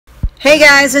Hey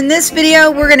guys, in this video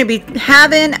we're going to be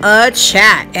having a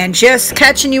chat and just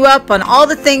catching you up on all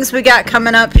the things we got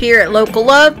coming up here at Local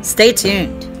Love. Stay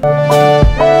tuned.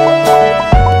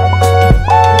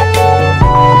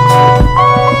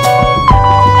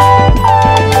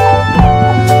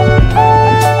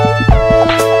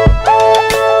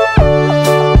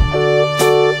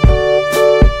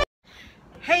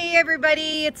 Hey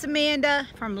everybody, it's Amanda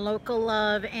from Local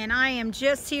Love, and I am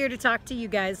just here to talk to you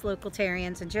guys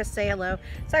localtarians and just say hello.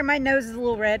 Sorry, my nose is a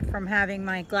little red from having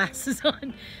my glasses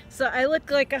on, so I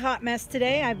look like a hot mess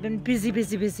today. I've been busy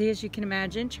as you can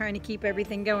imagine, trying to keep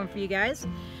everything going for you guys.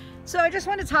 So I just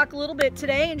want to talk a little bit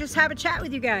today and just have a chat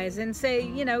with you guys and say,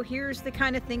 you know, here's the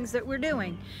kind of things that we're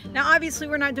doing. Now, obviously,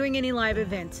 we're not doing any live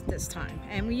events this time,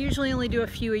 and we usually only do a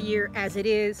few a year as it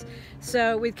is.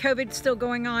 So with COVID still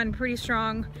going on pretty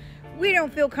strong, we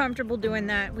don't feel comfortable doing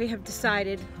that. We have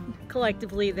decided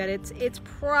collectively that it's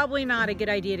probably not a good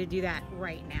idea to do that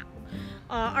right now.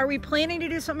 Are we planning to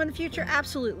do something in the future?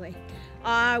 Absolutely.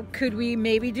 Could we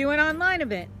maybe do an online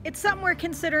event? It's something we're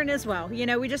considering as well. You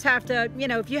know, we just have to, you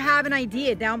know, if you have an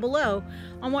idea down below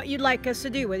on what you'd like us to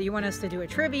do, whether you want us to do a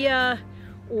trivia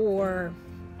or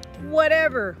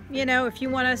whatever, you know, if you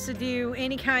want us to do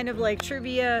any kind of like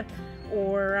trivia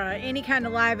or any kind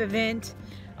of live event,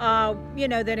 you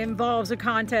know, that involves a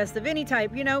contest of any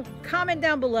type, you know, comment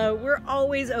down below. We're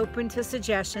always open to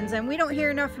suggestions, and we don't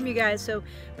hear enough from you guys, so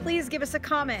please give us a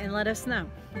comment and let us know.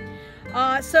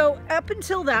 So up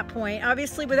until that point,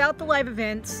 obviously without the live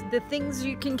events, the things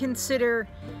you can consider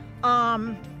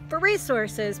for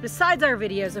resources, besides our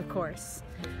videos of course,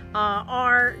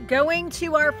 are going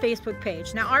to our Facebook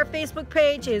page. Now our Facebook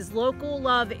page is Local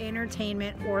Love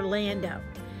Entertainment Orlando,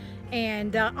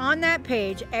 and on that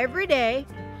page every day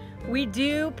we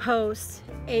do post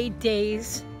a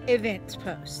day's events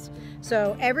post.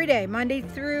 So every day, Monday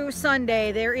through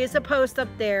Sunday, there is a post up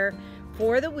there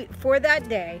for that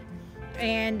day.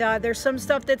 And there's some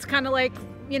stuff that's kind of like,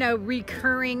 you know,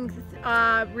 recurring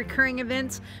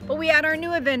events, but we add our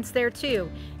new events there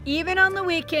too. Even on the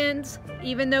weekends,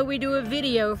 even though we do a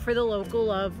video for the Local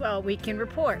Love Weekend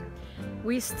Report,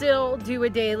 we still do a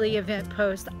daily event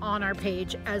post on our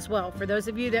page as well, for those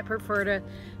of you that prefer to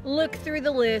look through the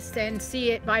list and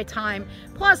see it by time.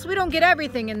 Plus, we don't get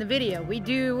everything in the video. We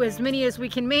do as many as we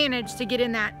can manage to get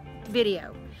in that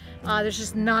video. There's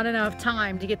just not enough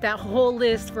time to get that whole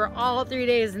list for all 3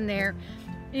 days in there.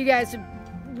 You guys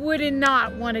would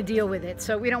not want to deal with it,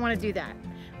 so we don't want to do that.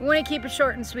 We want to keep it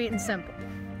short and sweet and simple.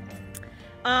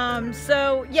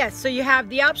 So yes, so you have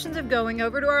the options of going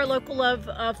over to our Local Love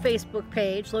Facebook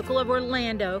page. Local Love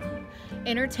Orlando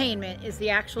Entertainment is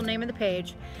the actual name of the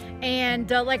page,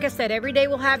 and like I said, every day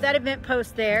we'll have that event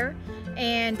post there,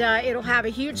 and it'll have a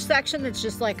huge section that's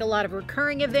just like a lot of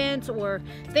recurring events or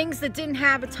things that didn't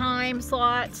have a time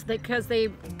slot because they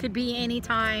could be any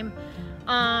time.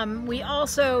 We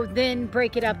also then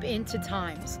break it up into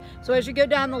times, so as you go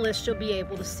down the list you'll be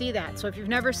able to see that. So if you've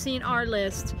never seen our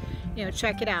list, you know,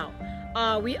 check it out.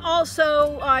 We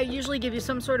also usually give you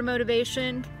some sort of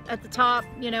motivation at the top,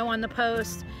 you know, on the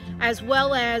post, as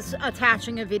well as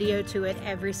attaching a video to it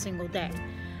every single day.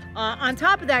 On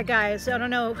top of that, guys, I don't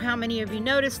know how many of you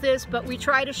noticed this, but we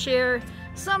try to share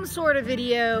some sort of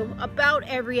video about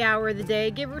every hour of the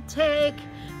day, give or take.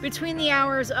 Between the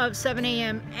hours of 7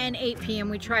 a.m. and 8 p.m.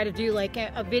 we try to do like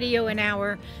a video an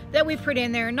hour that we put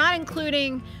in there, not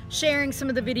including sharing some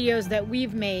of the videos that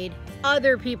we've made,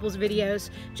 other people's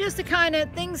videos, just the kind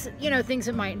of things, you know, things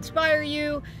that might inspire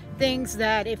you, things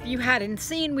that if you hadn't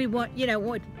seen, we want, you know,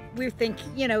 what we think,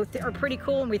 you know, are pretty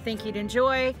cool and we think you'd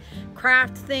enjoy.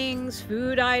 Craft things,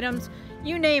 food items,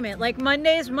 you name it. Like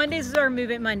Mondays is our Move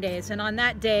It Mondays, and on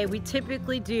that day we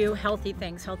typically do healthy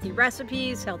things, healthy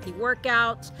recipes, healthy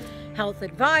workouts, health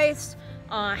advice,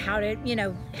 how to, you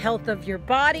know, health of your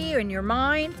body and your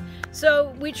mind.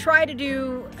 So we try to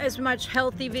do as much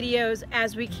healthy videos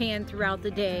as we can throughout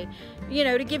the day, you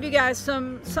know, to give you guys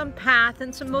some path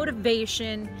and some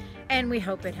motivation, and we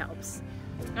hope it helps.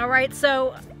 All right,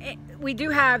 so we do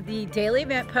have the daily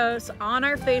event posts on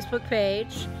our Facebook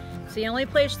page. It's the only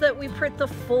place that we print the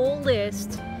full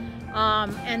list.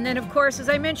 And then, of course, as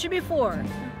I mentioned before,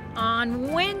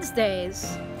 on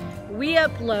Wednesdays, we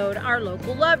upload our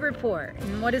Local Love Report.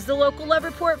 And what is the Local Love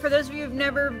Report? For those of you who've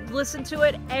never listened to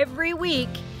it, every week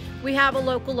we have a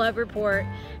Local Love Report.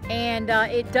 And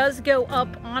it does go up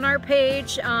on our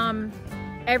page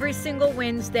every single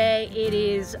Wednesday. It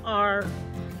is our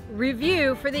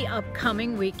review for the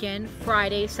upcoming weekend,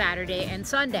 Friday, Saturday, and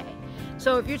Sunday.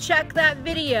 So if you check that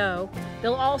video,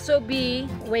 there'll also be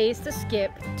ways to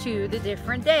skip to the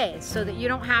different days so that you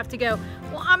don't have to go,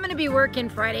 well, I'm gonna be working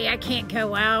Friday, I can't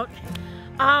go out.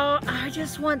 Oh, I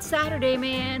just want Saturday,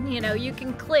 man. You know, you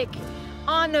can click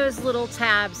on those little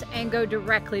tabs and go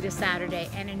directly to Saturday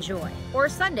and enjoy, or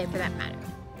Sunday for that matter.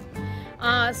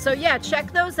 So yeah,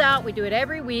 check those out. We do it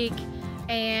every week,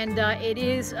 and it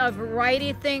is a variety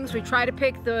of things. We try to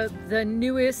pick the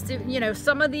newest, you know,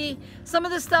 some of the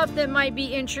stuff that might be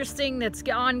interesting that's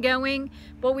ongoing,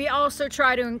 but we also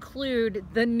try to include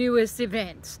the newest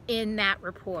events in that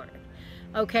report.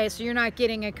 Okay, so you're not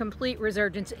getting a complete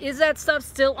resurgence. Is that stuff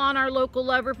still on our local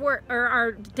love report or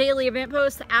our daily event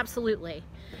post? Absolutely.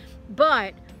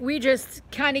 But we just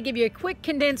kind of give you a quick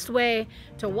condensed way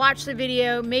to watch the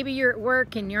video. Maybe you're at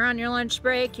work and you're on your lunch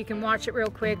break. You can watch it real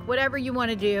quick. Whatever you want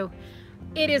to do,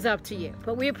 it is up to you.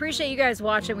 But we appreciate you guys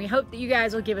watching. We hope that you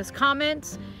guys will give us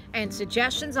comments and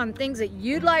suggestions on things that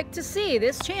you'd like to see.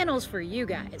 This channel's for you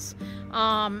guys.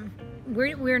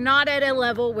 We're not at a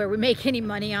level where we make any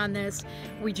money on this.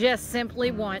 We just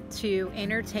simply want to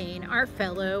entertain our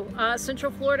fellow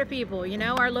Central Florida people, you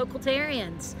know, our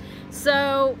localtarians.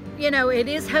 So, you know, it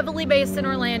is heavily based in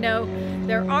Orlando.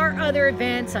 There are other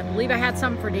events. I believe I had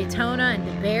some for Daytona and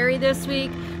DeBary this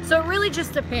week. So it really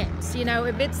just depends. You know,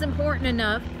 if it's important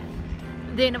enough,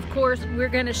 then of course we're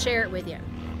going to share it with you.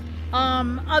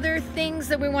 Other things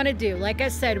that we want to do, like I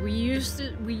said, we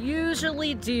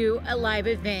usually do a live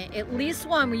event, at least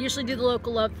one. We usually do the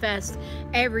Local Love Fest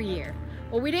every year.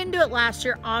 Well, we didn't do it last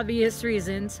year, obvious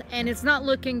reasons, and it's not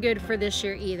looking good for this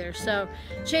year either. So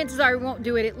chances are we won't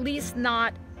do it, at least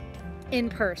not in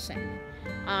person.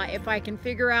 If I can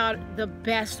figure out the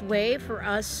best way for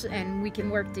us and we can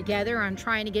work together on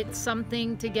trying to get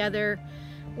something together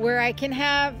where I can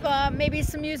have maybe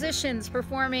some musicians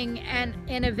performing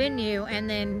in a venue and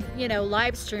then, you know,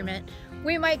 live stream it,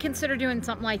 we might consider doing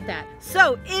something like that.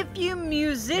 So if you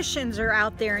musicians are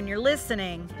out there and you're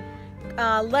listening,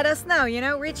 let us know, you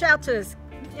know, reach out to us.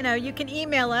 You know, you can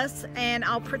email us and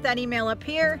I'll put that email up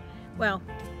here. Well,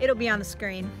 it'll be on the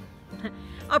screen.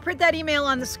 I'll put that email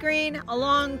on the screen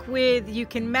along with, you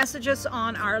can message us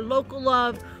on our Local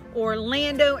Love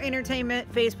Orlando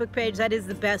Entertainment Facebook page. That is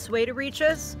the best way to reach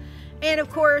us. And of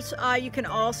course, you can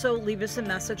also leave us a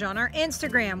message on our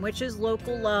Instagram, which is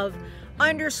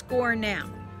locallove_now.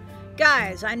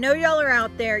 Guys, I know y'all are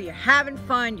out there, you're having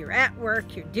fun, you're at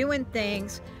work, you're doing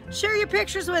things. Share your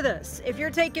pictures with us. If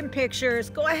you're taking pictures,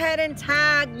 go ahead and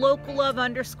tag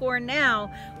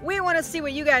locallove_now. We want to see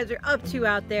what you guys are up to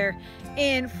out there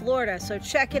in Florida. So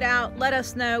check it out. Let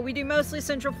us know. We do mostly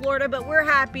Central Florida, but we're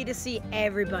happy to see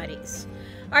everybody's.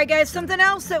 All right, guys, something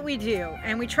else that we do,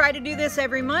 and we try to do this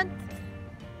every month.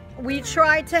 We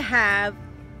try to have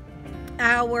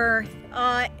our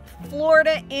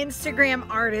Florida Instagram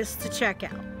artists to check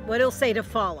out. What it'll say to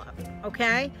follow,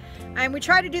 okay? And we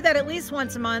try to do that at least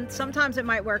once a month. Sometimes it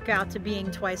might work out to being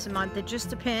twice a month. It just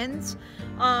depends.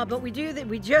 But we do that.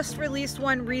 We just released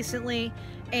one recently,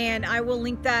 and I will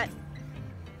link that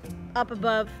up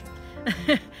above.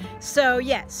 So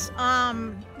yes,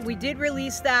 we did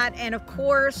release that, and of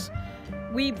course,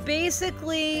 we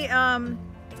basically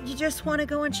you just want to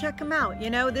go and check them out. You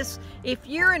know, if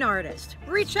you're an artist,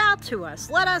 reach out to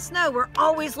us. Let us know. We're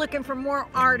always looking for more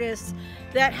artists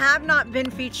that have not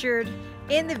been featured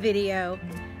in the video,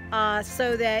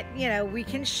 so that, you know, we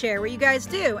can share what you guys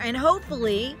do. And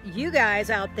hopefully you guys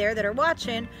out there that are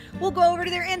watching will go over to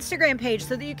their Instagram page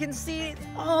so that you can see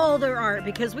all their art,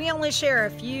 because we only share a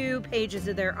few pages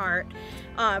of their art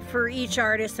for each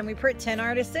artist, and we put 10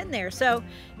 artists in there. So,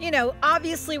 you know,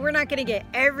 obviously we're not going to get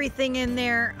everything in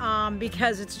there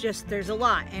because it's just, there's a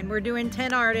lot, and we're doing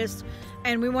 10 artists,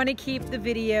 and we want to keep the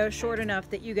video short enough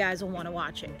that you guys will want to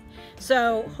watch it.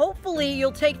 So hopefully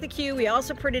you'll take the cue. We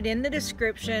also put it in the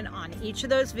description on each of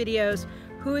those videos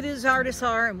who these artists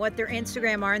are and what their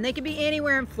Instagram are, and they can be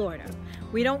anywhere in Florida.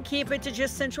 We don't keep it to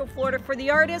just Central Florida for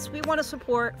the artists. We want to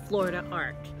support Florida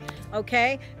art,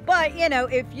 okay? But, you know,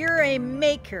 if you're a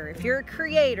maker, if you're a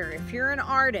creator, if you're an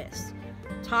artist,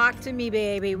 talk to me,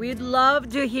 baby. We'd love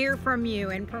to hear from you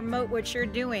and promote what you're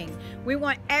doing. We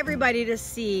want everybody to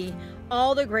see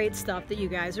all the great stuff that you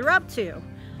guys are up to.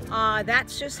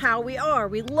 That's just how we are.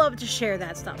 We love to share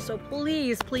that stuff. So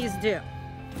please, please do.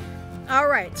 All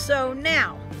right, so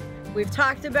now we've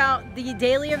talked about the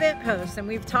daily event posts, and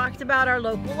we've talked about our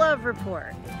local love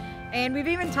report, and we've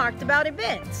even talked about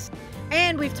events,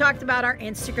 and we've talked about our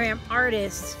Instagram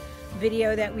artists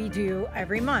video that we do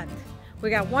every month.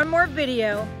 We got one more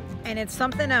video, and it's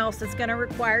something else that's going to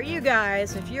require you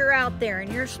guys, if you're out there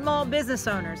and you're small business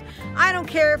owners, I don't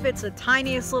care if it's the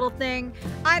tiniest little thing.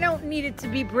 I don't need it to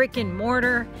be brick and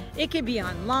mortar. It could be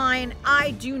online.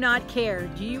 I do not care.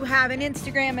 Do you have an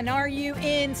Instagram, and are you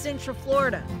in Central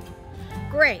Florida?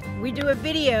 Great. We do a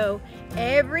video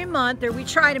every month, or we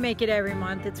try to make it every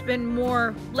month. It's been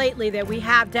more lately that we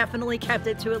have definitely kept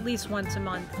it to at least once a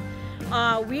month.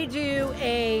 We do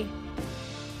a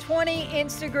 20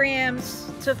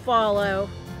 Instagrams to follow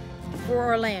for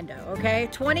Orlando, okay?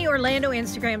 20 Orlando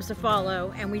Instagrams to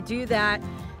follow, and we do that,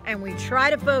 and we try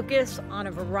to focus on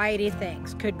a variety of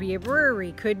things. Could be a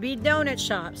brewery, could be donut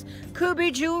shops, could be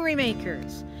jewelry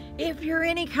makers. If you're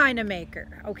any kind of maker,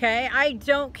 okay? I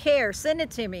don't care. Send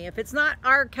it to me. If it's not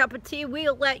our cup of tea,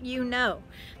 we'll let you know.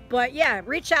 But yeah,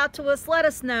 reach out to us, let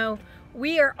us know.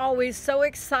 We are always so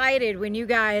excited when you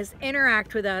guys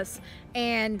interact with us,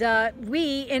 and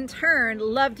we in turn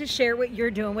love to share what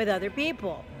you're doing with other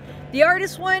people. The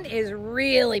artist one is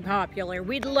really popular.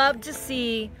 We'd love to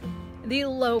see the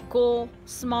local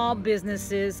small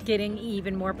businesses getting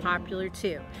even more popular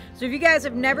too. So if you guys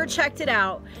have never checked it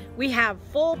out, we have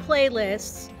full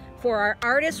playlists for our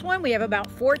artist one. We have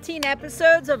about 14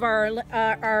 episodes of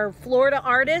our Florida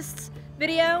artists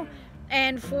video.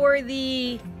 And for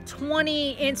the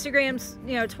 20 Instagrams,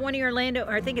 20 Orlando,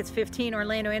 or I think it's 15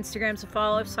 Orlando Instagrams to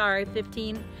follow. Sorry,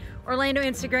 15 Orlando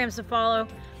Instagrams to follow.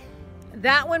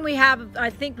 That one we have, I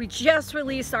think we just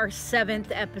released our 7th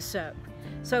episode.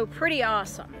 So pretty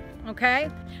awesome, okay?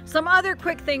 Some other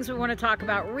quick things we want to talk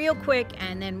about real quick,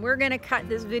 and then we're going to cut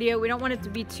this video. We don't want it to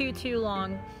be too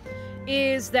long,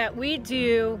 is that we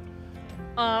do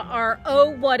our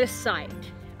Oh What a Sight.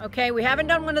 Okay, we haven't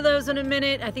done one of those in a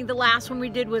minute. I think the last one we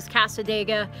did was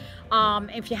Casadega.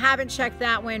 If you haven't checked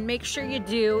that one, make sure you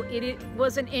do. It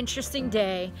was an interesting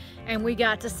day, and we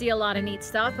got to see a lot of neat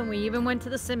stuff, and we even went to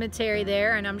the cemetery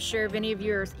there, and I'm sure if any of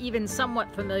you are even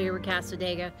somewhat familiar with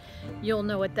Casadega, you'll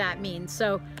know what that means.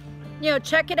 So,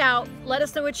 check it out. Let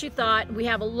us know what you thought. We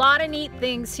have a lot of neat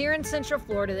things here in Central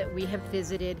Florida that we have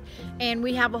visited, and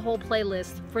we have a whole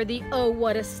playlist for the Oh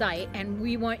What a Sight, and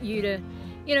we want you to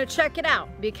check it out,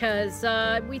 because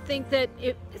we think that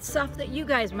it's stuff that you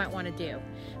guys might want to do.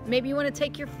 Maybe you want to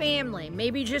take your family.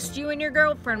 Maybe just you and your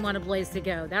girlfriend want a place to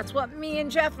go. That's what me and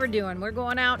Jeff are doing. We're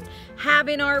going out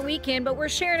having our weekend, but we're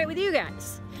sharing it with you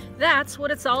guys. That's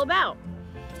what it's all about.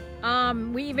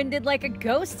 We even did like a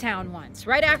ghost town once.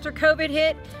 Right after COVID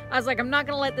hit, I was like, I'm not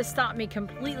going to let this stop me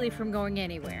completely from going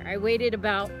anywhere. I waited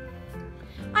about,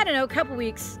 I don't know, a couple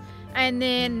weeks. And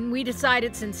then we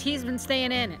decided, since he's been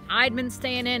staying in and I'd been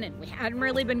staying in and we hadn't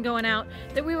really been going out,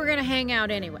 that we were going to hang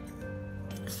out anyway.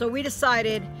 So we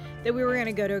decided that we were going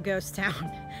to go to a ghost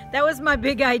town. That was my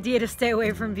big idea, to stay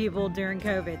away from people during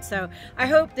COVID. So I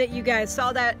hope that you guys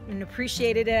saw that and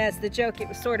appreciated it as the joke it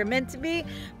was sort of meant to be.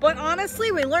 But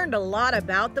honestly, we learned a lot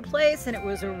about the place, and it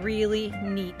was a really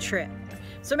neat trip.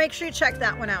 So make sure you check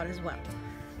that one out as well.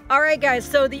 All right, guys,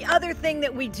 so the other thing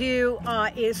that we do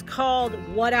is called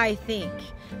What I Think.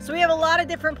 So we have a lot of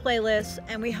different playlists,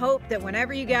 and we hope that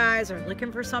whenever you guys are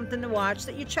looking for something to watch,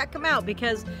 that you check them out,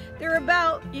 because they're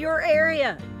about your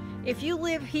area. If you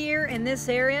live here in this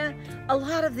area, a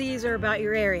lot of these are about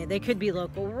your area. They could be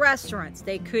local restaurants.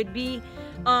 They could be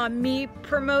me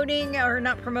promoting, or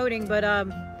not promoting, but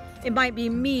it might be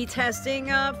me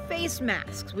testing face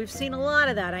masks. We've seen a lot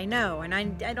of that, I know, and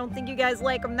I don't think you guys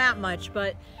like them that much,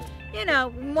 but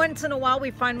once in a while we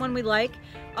find one we like.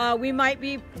 We might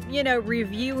be,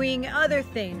 reviewing other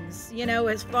things,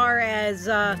 as far as,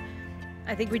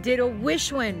 I think we did a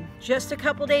Wish one just a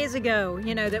couple days ago,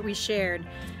 that we shared.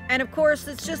 And of course,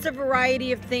 it's just a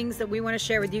variety of things that we want to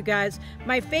share with you guys.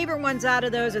 My favorite ones out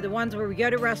of those are the ones where we go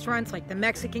to restaurants like the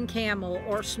Mexican Camel,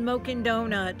 or Smoking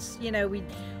Donuts, we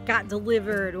got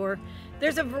delivered, or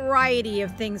there's a variety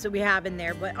of things that we have in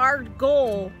there. But our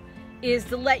goal is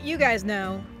to let you guys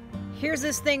know, here's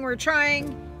this thing we're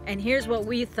trying, and here's what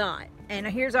we thought, and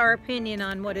here's our opinion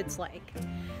on what it's like.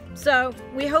 So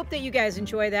we hope that you guys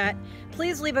enjoy that.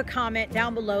 Please leave a comment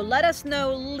down below. Let us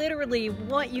know literally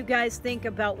what you guys think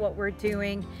about what we're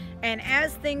doing. And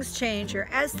as things change, or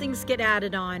as things get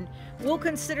added on, we'll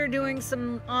consider doing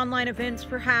some online events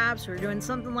perhaps, or doing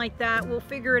something like that. We'll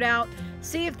figure it out,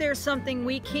 see if there's something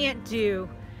we can't do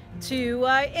to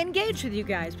engage with you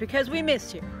guys, because we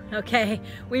miss you, okay?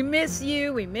 We miss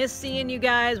you. We miss seeing you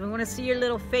guys. We want to see your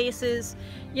little faces.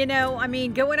 I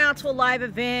mean, going out to a live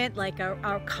event like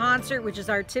our concert, which is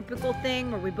our typical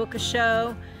thing where we book a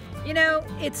show, You know,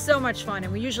 it's so much fun,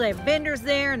 and we usually have vendors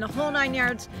there and the whole 9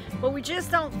 yards, but we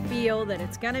just don't feel that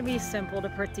it's going to be simple to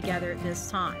put together at this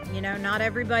time. You know, not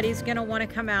everybody's going to want to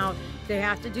come out. They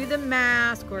have to do the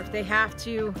mask, or if they have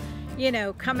to, you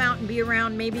know, come out and be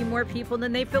around maybe more people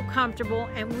than they feel comfortable,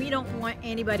 and we don't want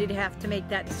anybody to have to make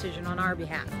that decision on our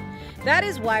behalf. That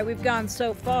is why we've gone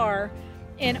so far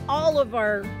in all of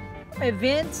our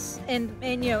events and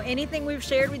you know, anything we've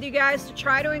shared with you guys to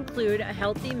try to include a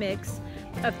healthy mix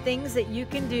of things that you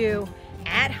can do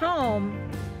at home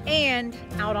and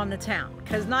out on the town,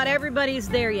 because not everybody's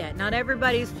there yet. Not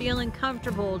everybody's feeling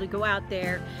comfortable to go out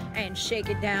there and shake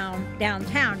it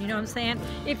downtown, you know what I'm saying?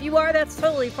 If you are, that's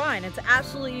totally fine. It's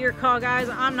absolutely your call, guys.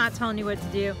 I'm not telling you what to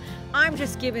do. I'm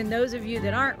just giving those of you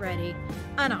that aren't ready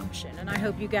an option, and I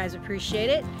hope you guys appreciate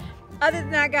it. Other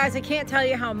than that, guys, I can't tell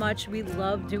you how much we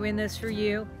love doing this for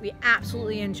you. We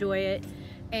absolutely enjoy it,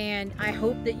 and I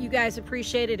hope that you guys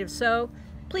appreciate it. If so,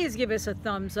 please give us a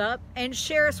thumbs up and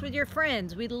share us with your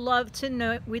friends. We'd love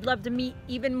to meet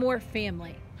even more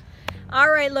family. All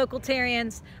right,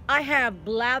 Localtarians, I have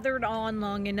blathered on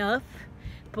long enough,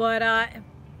 but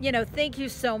you know, thank you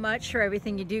so much for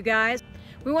everything you do, guys.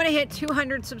 We want to hit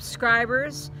 200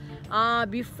 subscribers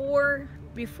before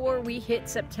we hit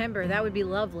September. That would be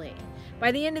lovely.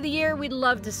 By the end of the year, we'd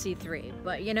love to see 3,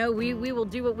 but you know, we will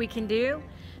do what we can do.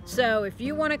 So if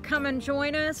you want to come and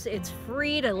join us, it's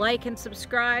free to like and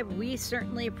subscribe. We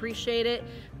certainly appreciate it.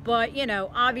 But, you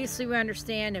know, obviously we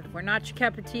understand if we're not your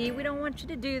cup of tea, we don't want you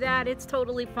to do that. It's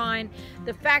totally fine.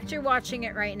 The fact you're watching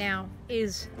it right now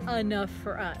is enough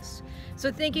for us.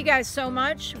 So thank you guys so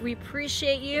much. We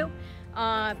appreciate you.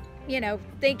 You know,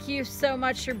 thank you so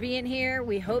much for being here.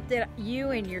 We hope that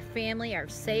you and your family are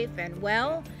safe and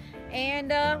well.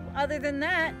 And other than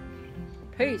that,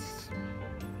 peace.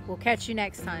 We'll catch you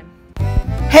next time.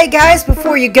 Hey guys,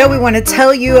 before you go, we want to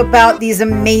tell you about these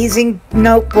amazing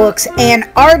notebooks and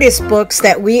artist books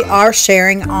that we are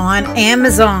sharing on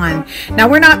Amazon. Now,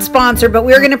 we're not sponsored, but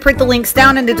we're going to put the links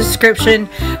down in the description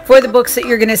for the books that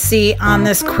you're going to see on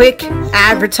this quick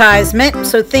advertisement.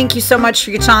 So thank you so much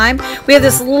for your time. We have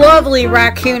this lovely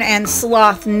raccoon and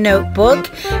sloth notebook.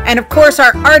 And of course,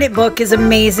 our artist book is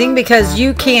amazing because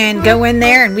you can go in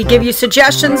there and we give you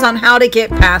suggestions on how to get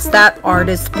past that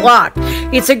artist block.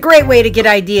 It's a great way to get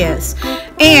ideas.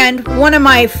 And one of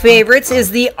my favorites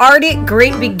is the Art It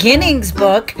Great Beginnings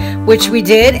book, which we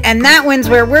did, and that one's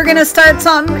where we're gonna start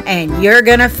something and you're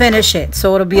gonna finish it.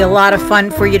 So it'll be a lot of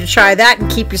fun for you to try that and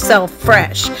keep yourself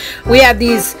fresh. We have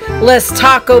these Let's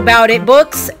Talk About It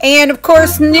books, and of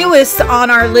course, newest on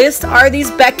our list are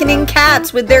these Beckoning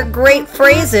Cats with their great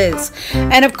phrases,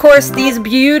 and of course these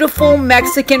beautiful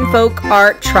Mexican folk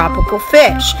art tropical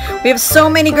fish. We have so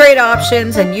many great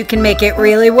options, and you can make it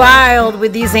really wild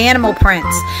with these animal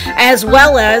prints, as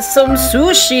well as some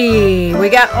sushi. We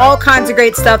got all kinds of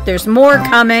great stuff. There's more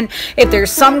coming. If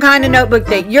there's some kind of notebook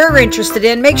that you're interested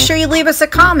in, make sure you leave us a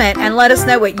comment and let us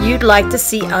know what you'd like to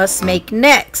see us make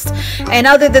next. And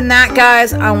other than that,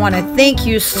 guys, I want to thank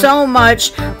you so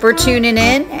much for tuning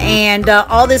in, and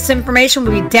all this information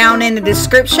will be down in the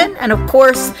description. And of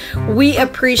course, we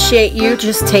appreciate you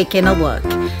just taking a look.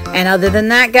 And other than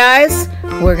that, guys,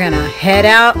 we're gonna head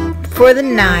out for the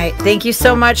night. Thank you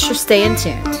so much for staying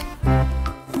tuned.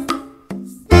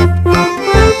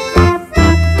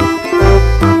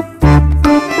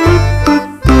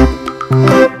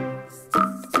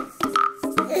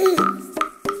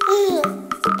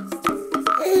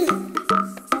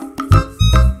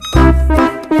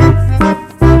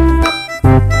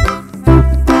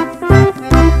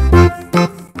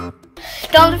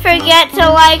 Don't forget to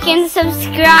like and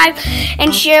subscribe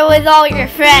and share with all your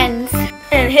friends.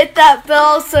 And hit that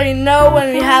bell so you know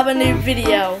when we have a new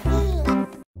video.